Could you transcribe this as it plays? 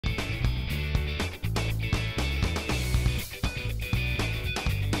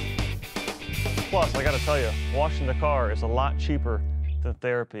Plus, I gotta tell you, washing the car is a lot cheaper than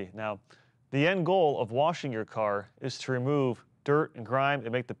therapy. Now, the end goal of washing your car is to remove dirt and grime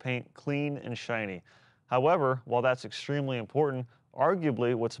and make the paint clean and shiny. However, while that's extremely important,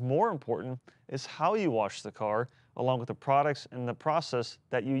 arguably what's more important is how you wash the car, along with the products and the process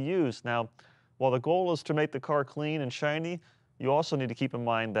that you use. Now, while the goal is to make the car clean and shiny, you also need to keep in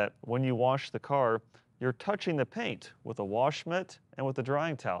mind that when you wash the car, you're touching the paint with a wash mitt and with a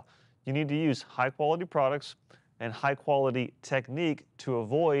drying towel. You need to use high quality products and high quality technique to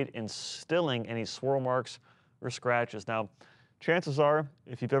avoid instilling any swirl marks or scratches. Now, chances are,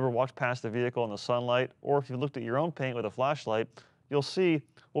 if you've ever walked past a vehicle in the sunlight, or if you looked at your own paint with a flashlight, you'll see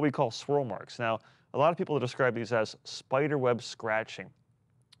what we call swirl marks. Now, a lot of people describe these as spiderweb scratching.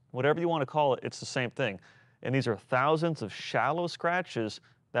 Whatever you want to call it, it's the same thing. And these are thousands of shallow scratches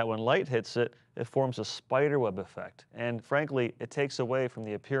that when light hits it, it forms a spiderweb effect. And frankly, it takes away from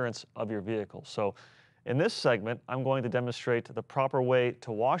the appearance of your vehicle. So in this segment, I'm going to demonstrate the proper way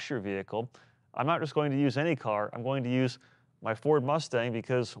to wash your vehicle. I'm not just going to use any car, I'm going to use my Ford Mustang,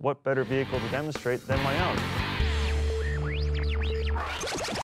 because what better vehicle to demonstrate than my own?